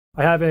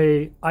I have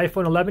a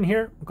iPhone 11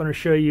 here. I'm going to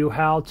show you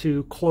how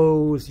to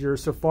close your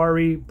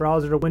Safari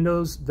browser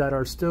windows that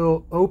are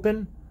still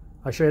open.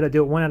 I'll show you how to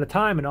do it one at a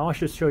time, and I'll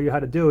also show you how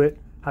to do it,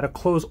 how to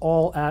close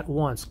all at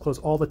once, close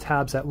all the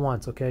tabs at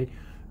once, okay?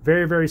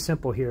 Very, very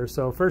simple here.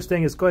 So first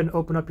thing is go ahead and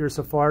open up your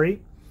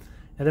Safari,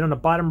 and then on the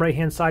bottom right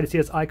hand side you see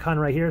this icon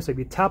right here. So if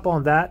you tap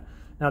on that,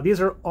 now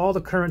these are all the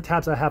current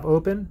tabs I have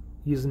open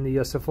using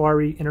the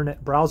Safari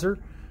internet browser.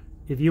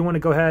 If you want to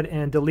go ahead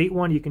and delete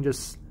one, you can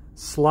just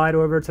slide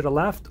over to the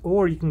left,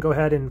 or you can go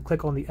ahead and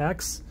click on the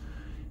X,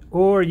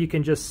 or you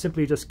can just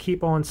simply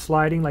keep on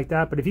sliding like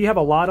that. But if you have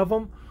a lot of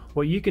them,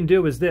 what you can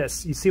do is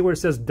this. You see where it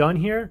says done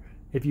here?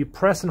 If you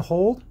press and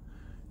hold,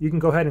 you can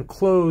go ahead and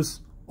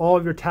close all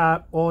of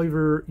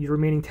your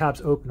remaining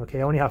tabs open. Okay,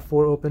 I only have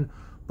 4 open.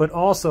 But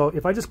also,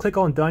 if I just click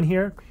on done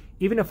here,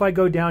 even if I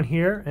go down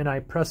here and I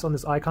press on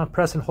this icon,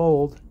 press and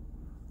hold,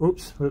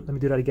 oops, let me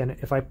do that again.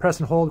 If I press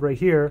and hold right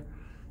here,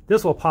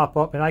 this will pop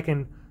up and I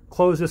can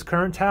close this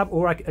current tab,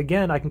 or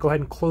again, I can go ahead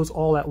and close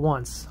all at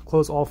once,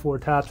 close all 4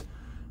 tabs.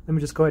 Let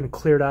me just go ahead and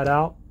clear that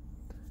out.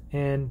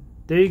 And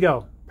there you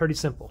go, pretty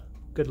simple.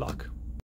 Good luck.